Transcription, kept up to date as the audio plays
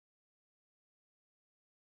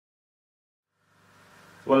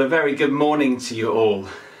Well, a very good morning to you all.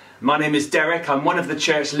 My name is Derek. I'm one of the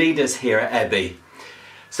church leaders here at Abbey.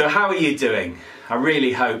 So how are you doing? I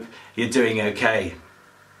really hope you're doing okay.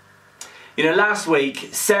 You know, last week,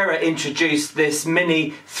 Sarah introduced this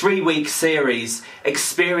mini 3-week series,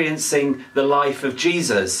 Experiencing the Life of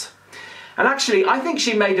Jesus. And actually, I think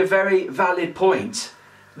she made a very valid point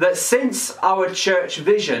that since our church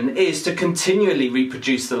vision is to continually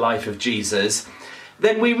reproduce the life of Jesus,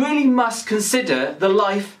 then we really must consider the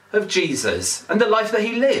life of Jesus and the life that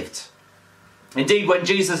he lived. Indeed, when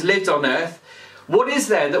Jesus lived on earth, what is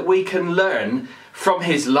there that we can learn from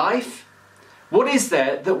his life? What is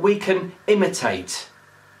there that we can imitate?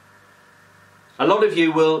 A lot of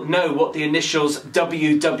you will know what the initials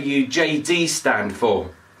WWJD stand for.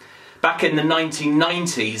 Back in the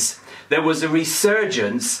 1990s, there was a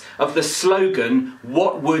resurgence of the slogan,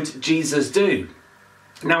 "What would Jesus do?"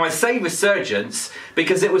 Now I say resurgence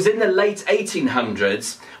because it was in the late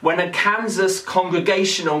 1800s when a Kansas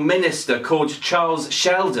congregational minister called Charles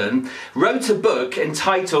Sheldon wrote a book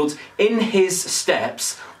entitled In His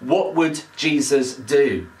Steps, What Would Jesus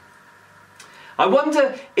Do? I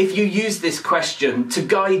wonder if you use this question to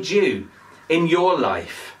guide you in your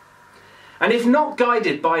life. And if not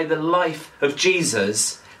guided by the life of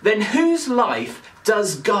Jesus, then whose life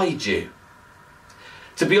does guide you?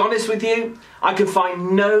 To be honest with you, I can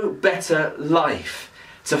find no better life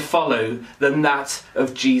to follow than that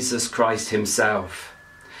of Jesus Christ himself.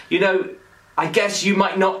 You know, I guess you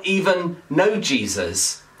might not even know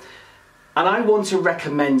Jesus, and I want to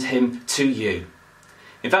recommend him to you.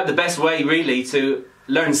 In fact, the best way really to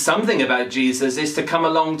learn something about Jesus is to come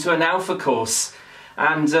along to an Alpha course,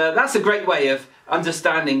 and that's a great way of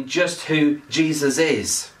understanding just who Jesus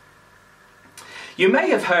is. You may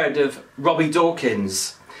have heard of Robbie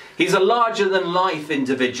Dawkins. He's a larger-than-life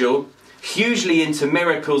individual, hugely into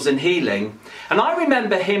miracles and healing. And I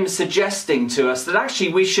remember him suggesting to us that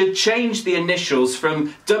actually we should change the initials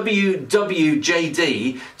from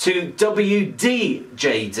WWJD to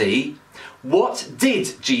WDJD. What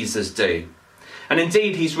did Jesus do? And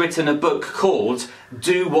indeed, he's written a book called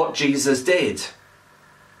Do What Jesus Did.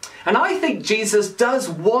 And I think Jesus does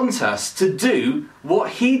want us to do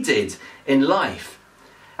what he did in life.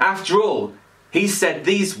 After all, he said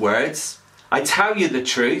these words, "I tell you the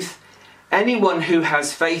truth, anyone who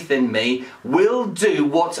has faith in me will do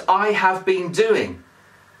what I have been doing.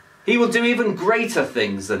 He will do even greater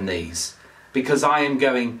things than these, because I am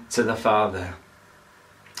going to the Father."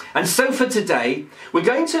 And so for today, we're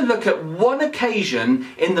going to look at one occasion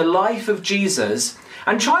in the life of Jesus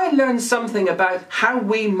and try and learn something about how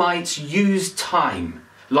we might use time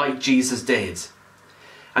like Jesus did.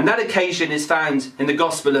 And that occasion is found in the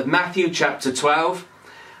Gospel of Matthew chapter 12,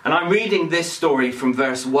 and I'm reading this story from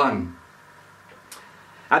verse 1.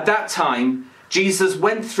 At that time, Jesus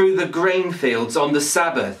went through the grain fields on the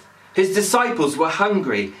Sabbath. His disciples were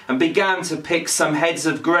hungry and began to pick some heads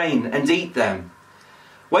of grain and eat them.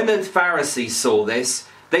 When the Pharisees saw this,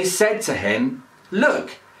 they said to him,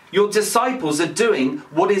 "Look, your disciples are doing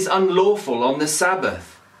what is unlawful on the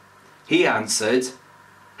Sabbath." He answered,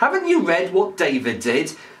 "Haven't you read what David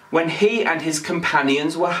did when he and his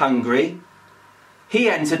companions were hungry? He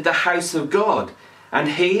entered the house of God,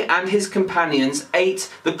 and he and his companions ate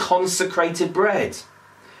the consecrated bread,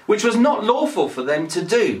 which was not lawful for them to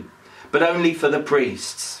do, but only for the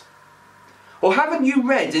priests. Or haven't you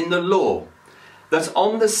read in the law that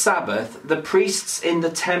on the Sabbath the priests in the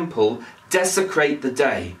temple desecrate the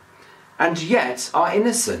day, and yet are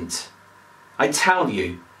innocent? I tell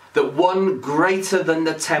you that one greater than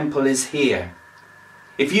the temple is here.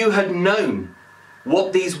 If you had known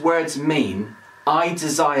what these words mean, 'I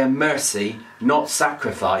desire mercy, not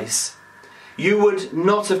sacrifice,' you would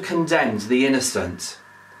not have condemned the innocent.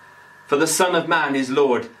 For the Son of Man is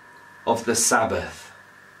Lord of the Sabbath."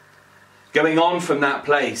 Going on from that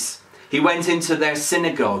place, he went into their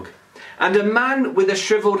synagogue, and a man with a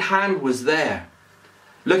shriveled hand was there.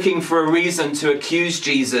 Looking for a reason to accuse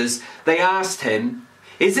Jesus, they asked him,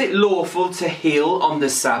 "Is it lawful to heal on the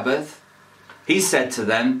Sabbath?" He said to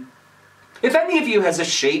them, "If any of you has a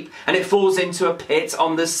sheep and it falls into a pit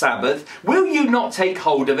on the Sabbath, will you not take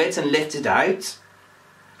hold of it and lift it out?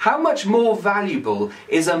 How much more valuable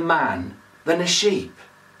is a man than a sheep?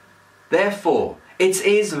 Therefore, it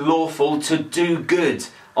is lawful to do good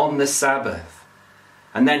on the Sabbath."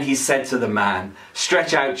 And then he said to the man,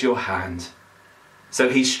 "Stretch out your hand." So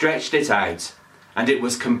he stretched it out, and it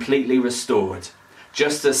was completely restored,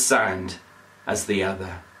 just as sound as the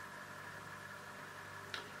other.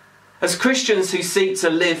 As Christians who seek to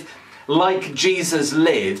live like Jesus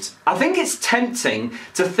lived, I think it's tempting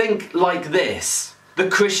to think like this. The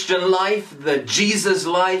Christian life, the Jesus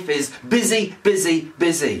life is busy, busy,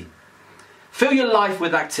 busy. Fill your life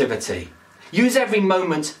with activity. Use every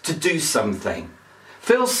moment to do something.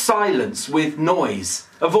 Fill silence with noise.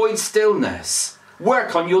 Avoid stillness.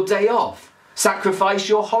 Work on your day off. Sacrifice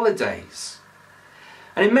your holidays.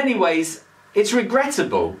 And in many ways, it's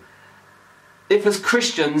regrettable if as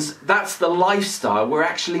Christians, that's the lifestyle we're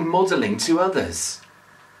actually modelling to others.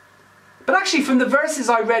 But actually, from the verses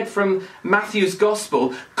I read from Matthew's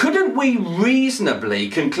Gospel, couldn't we reasonably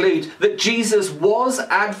conclude that Jesus was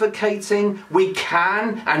advocating we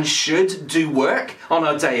can and should do work on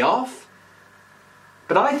our day off?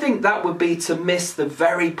 But I think that would be to miss the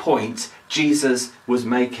very point Jesus was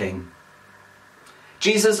making.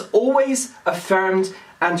 Jesus always affirmed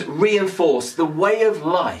and reinforced the way of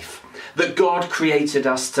life that God created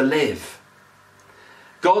us to live.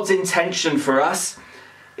 God's intention for us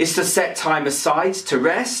is to set time aside to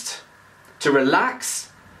rest, to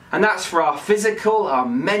relax, and that's for our physical, our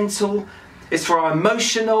mental, it's for our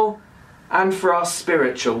emotional, and for our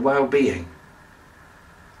spiritual well-being.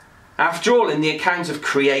 After all, in the account of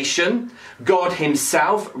creation, God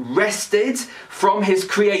himself rested from his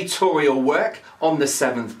creatorial work on the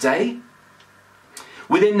seventh day.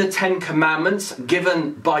 Within the Ten Commandments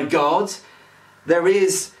given by God, there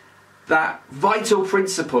is that vital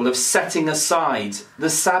principle of setting aside the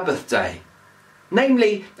Sabbath day,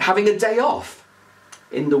 namely having a day off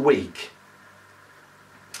in the week.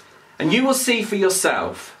 And you will see for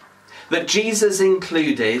yourself that Jesus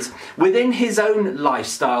included within his own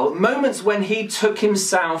lifestyle moments when he took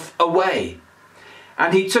himself away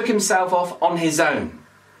and he took himself off on his own.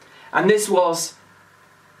 And this was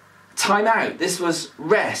time out, this was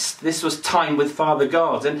rest, this was time with Father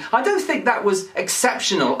God. And I don't think that was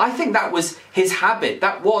exceptional. I think that was his habit,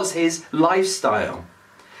 that was his lifestyle.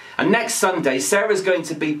 And next Sunday, Sarah's going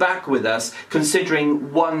to be back with us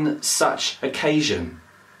considering one such occasion.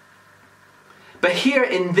 But here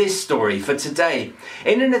in this story for today,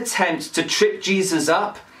 in an attempt to trip Jesus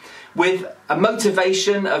up with a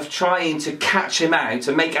motivation of trying to catch him out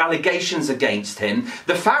and make allegations against him,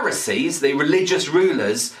 the Pharisees, the religious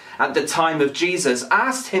rulers at the time of Jesus,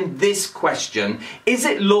 asked him this question: is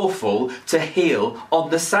it lawful to heal on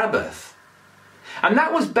the Sabbath? And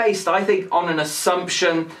that was based, I think, on an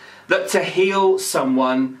assumption that to heal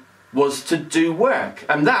someone was to do work,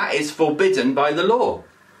 and that is forbidden by the law.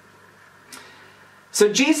 So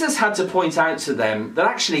Jesus had to point out to them that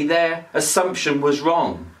actually their assumption was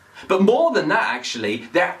wrong. But more than that, actually,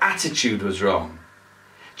 their attitude was wrong.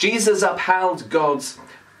 Jesus upheld God's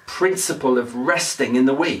principle of resting in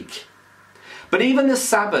the week. But even the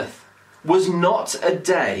Sabbath was not a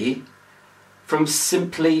day from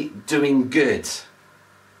simply doing good.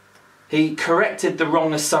 He corrected the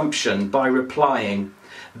wrong assumption by replying,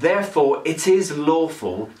 "Therefore it is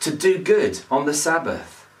lawful to do good on the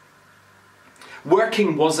Sabbath."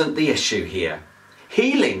 Working wasn't the issue here.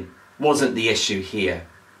 Healing wasn't the issue here.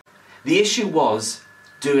 The issue was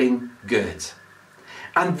doing good.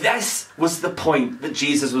 And this was the point that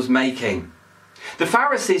Jesus was making. The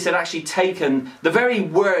Pharisees had actually taken the very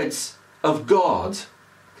words of God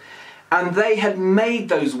and they had made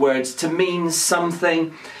those words to mean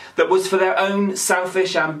something that was for their own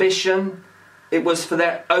selfish ambition. It was for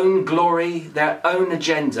their own glory, their own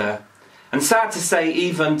agenda. And sad to say,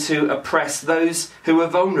 even to oppress those who were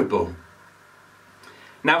vulnerable.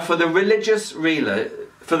 Now, for the religious rulers,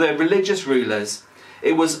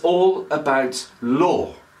 it was all about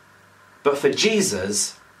law. But for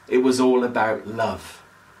Jesus, it was all about love.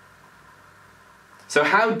 So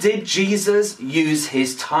how did Jesus use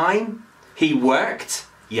his time? He worked,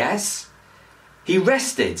 yes. He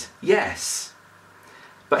rested, yes.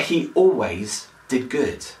 But he always did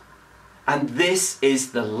good. And this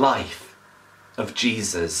is the life of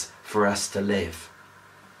Jesus for us to live.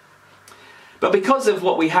 But because of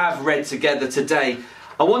what we have read together today,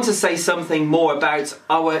 I want to say something more about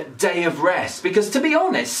our day of rest. Because to be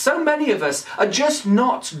honest, so many of us are just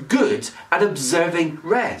not good at observing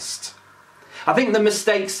rest. I think the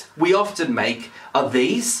mistakes we often make are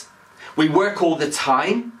these: we work all the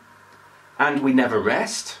time and we never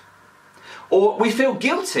rest. Or we feel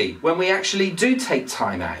guilty when we actually do take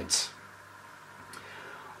time out.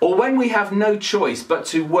 Or when we have no choice but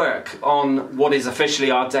to work on what is officially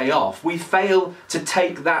our day off, we fail to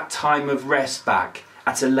take that time of rest back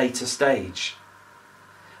at a later stage.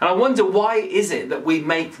 And I wonder, why is it that we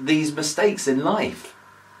make these mistakes in life?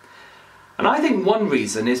 And I think one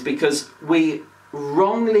reason is because we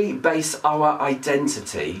wrongly base our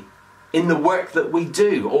identity in the work that we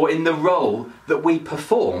do or in the role that we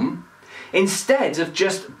perform instead of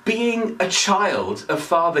just being a child of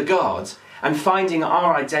Father God and finding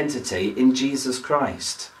our identity in Jesus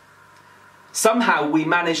Christ. Somehow we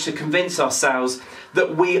manage to convince ourselves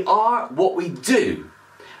that we are what we do,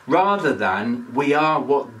 rather than we are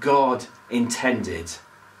what God intended,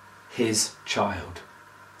 his child.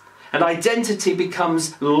 And identity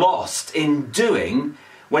becomes lost in doing,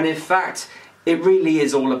 when in fact it really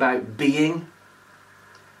is all about being.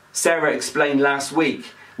 Sarah explained last week,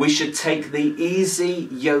 we should take the easy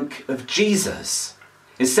yoke of Jesus,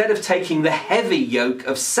 instead of taking the heavy yoke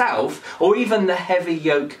of self, or even the heavy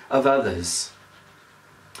yoke of others.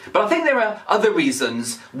 But I think there are other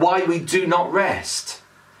reasons why we do not rest.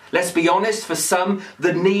 Let's be honest, for some,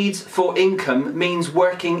 the need for income means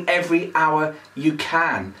working every hour you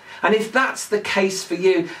can. And if that's the case for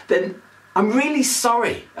you, then I'm really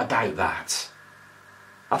sorry about that.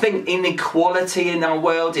 I think inequality in our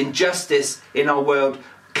world, injustice in our world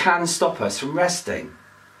can stop us from resting.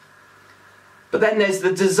 But then there's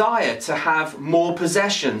the desire to have more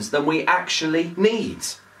possessions than we actually need.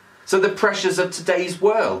 So the pressures of today's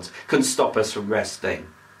world can stop us from resting.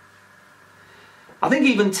 I think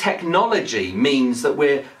even technology means that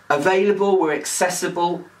we're available, we're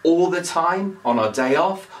accessible all the time, on our day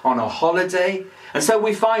off, on our holiday. And so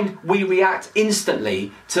we find we react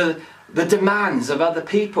instantly to the demands of other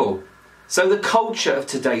people. So the culture of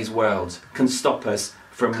today's world can stop us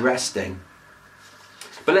from resting.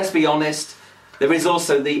 But let's be honest, there is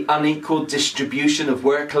also the unequal distribution of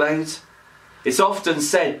workload. It's often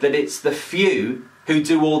said that it's the few who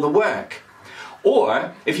do all the work.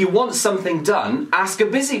 Or, if you want something done, ask a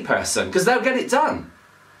busy person, because they'll get it done.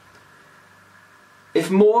 If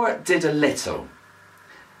more did a little,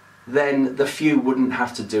 then the few wouldn't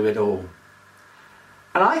have to do it all.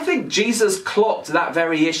 And I think Jesus clocked that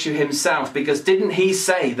very issue himself, because didn't he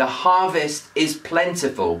say the harvest is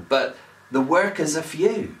plentiful, but the workers are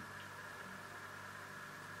few?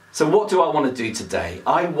 So what do I want to do today?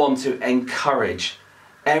 I want to encourage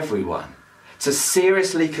everyone to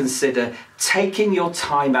seriously consider taking your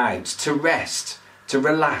time out to rest, to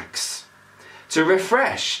relax, to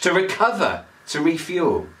refresh, to recover, to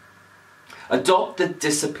refuel. Adopt the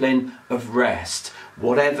discipline of rest,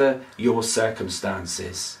 whatever your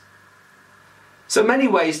circumstances. So in many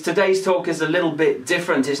ways, today's talk is a little bit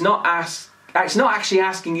different. It's not actually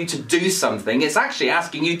asking you to do something, it's actually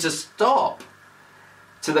asking you to stop.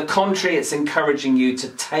 To the contrary, it's encouraging you to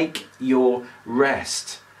take your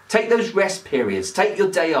rest. Take those rest periods, take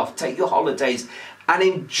your day off, take your holidays, and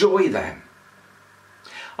enjoy them.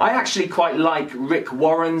 I actually quite like Rick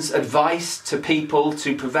Warren's advice to people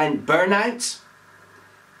to prevent burnout.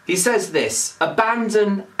 He says this: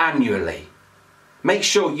 abandon annually. Make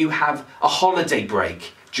sure you have a holiday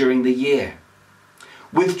break during the year.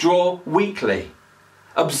 Withdraw weekly.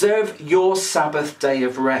 Observe your Sabbath day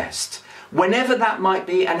of rest, whenever that might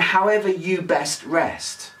be and however you best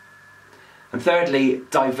rest. And thirdly,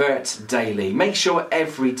 divert daily. Make sure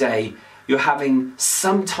every day you're having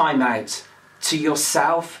some time out to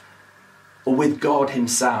yourself or with God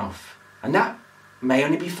himself. And that may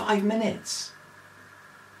only be 5 minutes.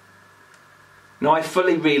 Now, I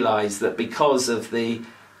fully realise that because of the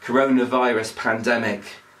coronavirus pandemic,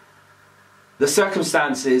 the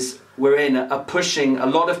circumstances we're in are pushing a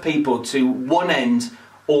lot of people to one end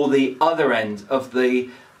or the other end of the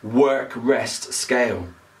work-rest scale.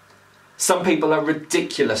 Some people are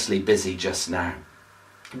ridiculously busy just now.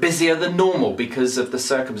 Busier than normal because of the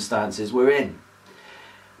circumstances we're in.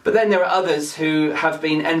 But then there are others who have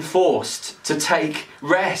been enforced to take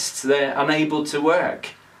rest. They're unable to work.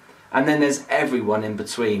 And then there's everyone in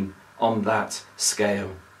between on that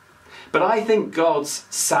scale. But I think God's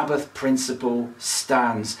Sabbath principle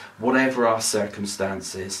stands whatever our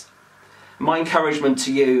circumstances. My encouragement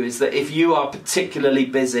to you is that if you are particularly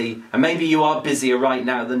busy, and maybe you are busier right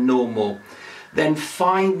now than normal, then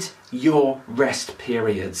find your rest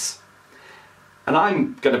periods. And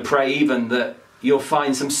I'm going to pray even that you'll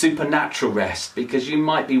find some supernatural rest, because you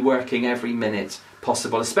might be working every minute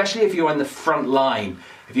possible, especially if you're in the front line,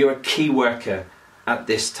 if you're a key worker at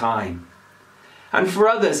this time. And for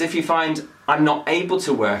others, if you find I'm not able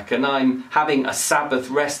to work and I'm having a Sabbath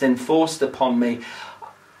rest enforced upon me,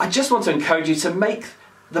 I just want to encourage you to make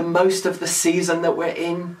the most of the season that we're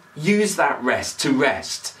in. Use that rest to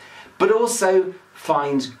rest, but also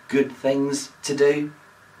find good things to do.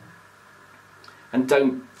 And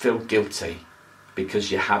don't feel guilty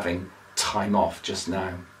because you're having time off just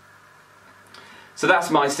now. So that's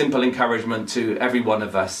my simple encouragement to every one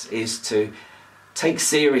of us, is to take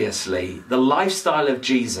seriously the lifestyle of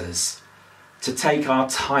Jesus, to take our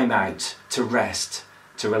time out to rest,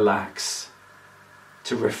 to relax.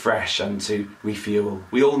 to refresh and to refuel.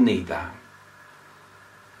 We all need that.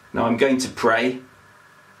 Now I'm going to pray.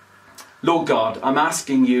 Lord God, I'm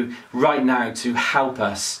asking you right now to help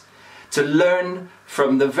us to learn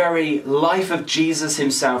from the very life of Jesus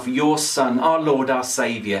himself, your Son, our Lord, our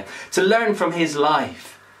Saviour, to learn from his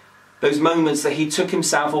life, those moments that he took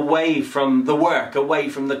himself away from the work, away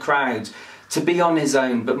from the crowd, to be on his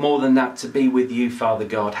own, but more than that, to be with you, Father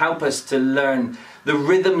God. Help us to learn the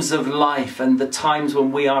rhythms of life and the times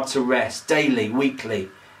when we are to rest, daily, weekly,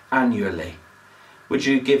 annually. Would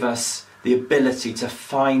you give us the ability to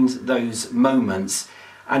find those moments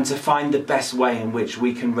and to find the best way in which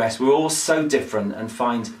we can rest. We're all so different and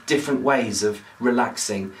find different ways of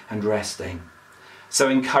relaxing and resting. So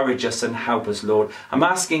encourage us and help us, Lord. I'm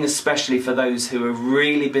asking especially for those who are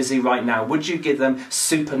really busy right now. Would you give them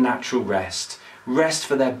supernatural rest? Rest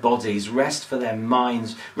for their bodies, rest for their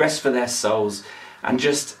minds, rest for their souls, and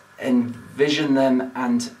just envision them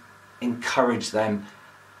and encourage them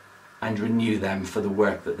and renew them for the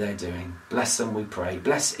work that they're doing. Bless them, we pray.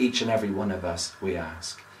 Bless each and every one of us, we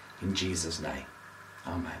ask. In Jesus' name.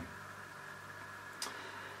 Amen.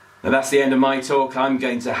 Now that's the end of my talk. I'm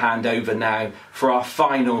going to hand over now for our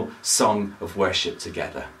final song of worship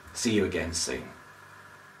together. See you again soon.